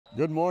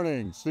Good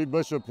morning, Steve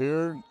Bishop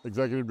here,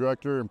 Executive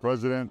Director and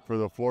President for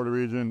the Florida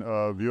region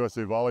of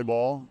USA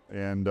Volleyball,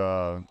 and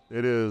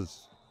it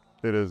is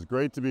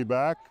great to be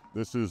back.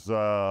 This is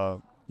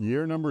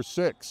year number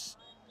 6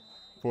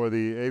 for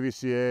the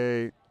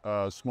AVCA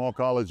Small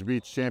College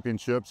Beach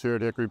Championships here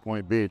at Hickory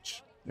Point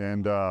Beach,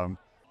 and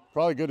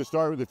probably good to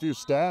start with a few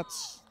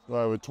stats.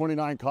 With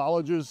 29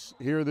 colleges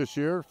here this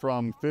year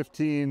from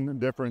 15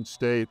 different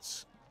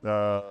states,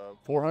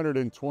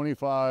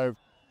 425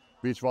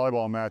 beach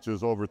volleyball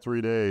matches over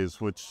 3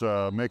 days, which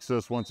makes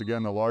this once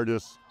again the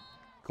largest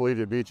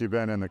collegiate beach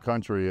event in the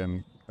country.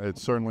 And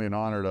it's certainly an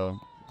honor to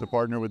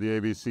partner with the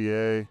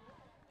AVCA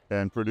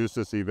and produce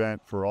this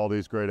event for all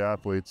these great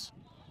athletes.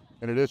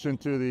 In addition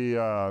to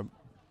the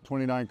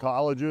 29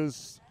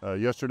 colleges,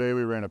 yesterday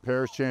we ran a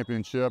pairs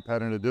championship,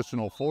 had an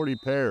additional 40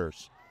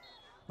 pairs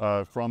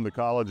from the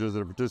colleges that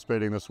are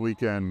participating this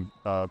weekend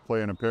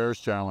playing a pairs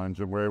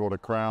challenge, and we're able to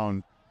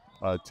crown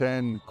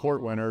 10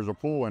 court winners or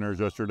pool winners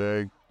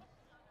yesterday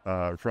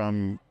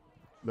from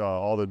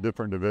all the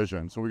different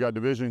divisions. So we got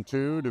Division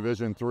 2,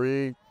 Division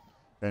 3,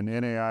 and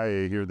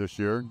NAIA here this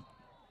year.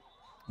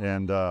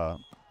 And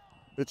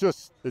it's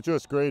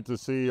just great to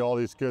see all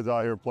these kids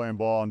out here playing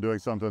ball and doing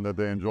something that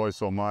they enjoy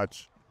so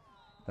much.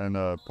 And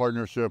the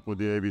partnership with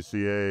the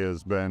AVCA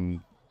has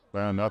been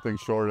nothing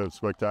short of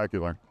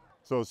spectacular.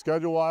 So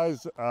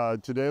schedule-wise,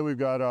 today we've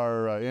got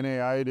our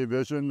NAIA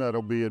division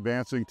that'll be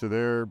advancing to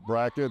their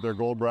bracket, their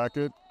gold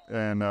bracket,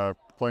 and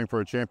playing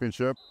for a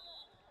championship.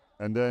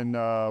 And then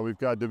we've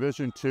got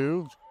Division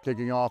 2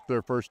 kicking off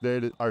their first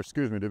day,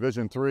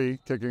 Division 3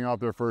 kicking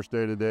off their first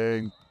day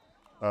today.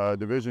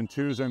 Division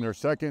 2's in their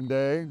second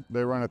day.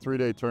 They run a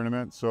 3-day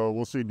tournament, so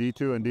we'll see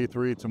D2 and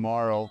D3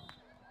 tomorrow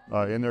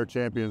in their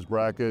champions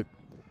bracket.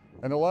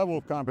 And the level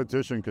of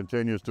competition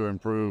continues to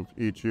improve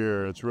each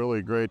year. It's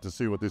really great to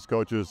see what these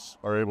coaches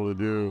are able to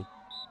do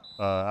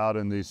out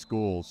in these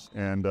schools.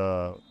 And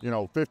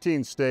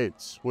 15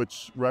 states,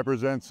 which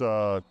represents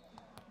a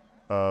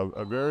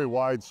very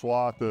wide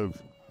swath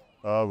of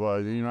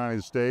the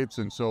United States,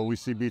 and so we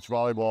see beach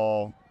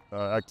volleyball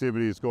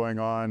activities going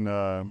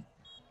on.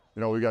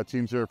 We got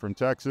teams here from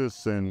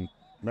Texas and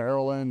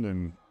Maryland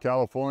and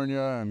California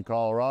and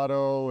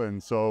Colorado,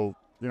 and so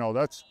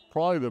that's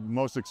probably the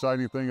most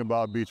exciting thing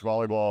about beach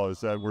volleyball is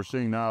that we're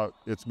seeing now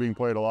it's being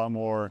played a lot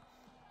more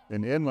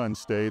in inland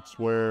states,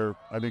 where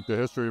I think the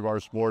history of our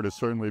sport has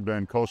certainly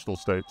been coastal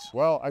states.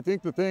 Well, I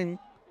think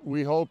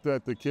we hope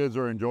that the kids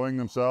are enjoying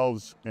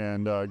themselves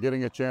and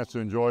getting a chance to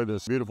enjoy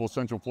this beautiful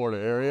Central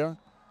Florida area.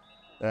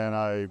 And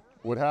I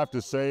would have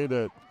to say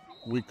that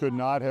we could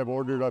not have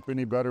ordered up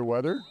any better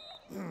weather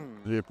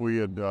if we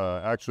had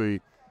actually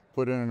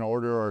put in an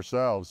order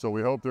ourselves. So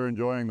we hope they're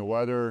enjoying the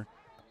weather,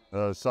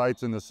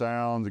 sights and the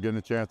sounds, getting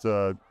a chance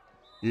to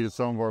eat at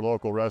some of our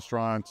local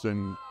restaurants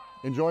and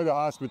enjoy the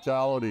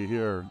hospitality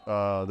here,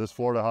 this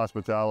Florida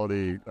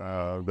hospitality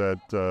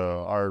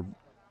that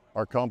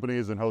our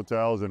companies and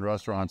hotels and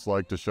restaurants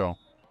like to show.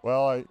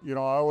 Well, I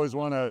always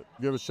want to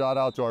give a shout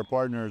out to our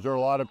partners. There are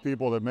a lot of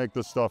people that make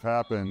this stuff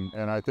happen,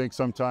 and I think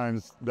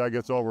sometimes that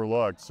gets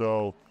overlooked.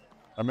 So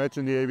I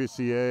mentioned the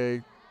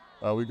AVCA.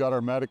 We've got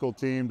our medical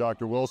team,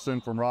 Dr.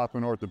 Wilson from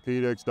Rothman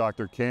Orthopedics,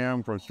 Dr.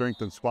 Cam from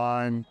Strength and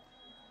Spine,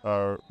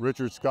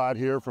 Richard Scott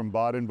here from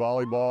Baden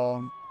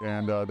Volleyball,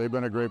 and they've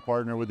been a great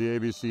partner with the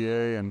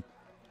AVCA, and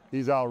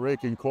he's out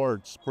raking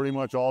courts pretty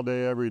much all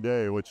day, every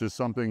day, which is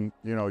something,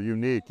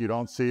 unique. You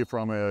don't see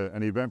from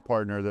an event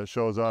partner that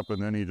shows up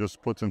and then he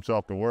just puts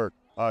himself to work.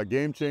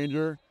 Game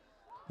changer.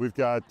 We've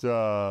got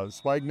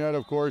SpikeNet,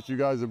 of course. You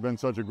guys have been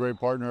such a great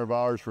partner of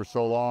ours for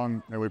so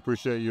long, and we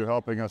appreciate you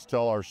helping us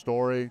tell our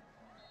story.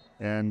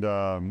 And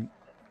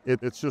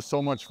it's just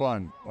so much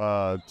fun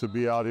to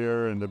be out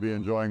here and to be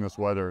enjoying this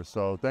weather.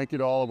 So thank you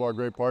to all of our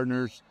great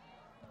partners.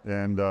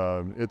 And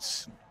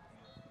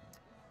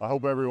I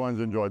hope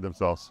everyone's enjoyed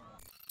themselves.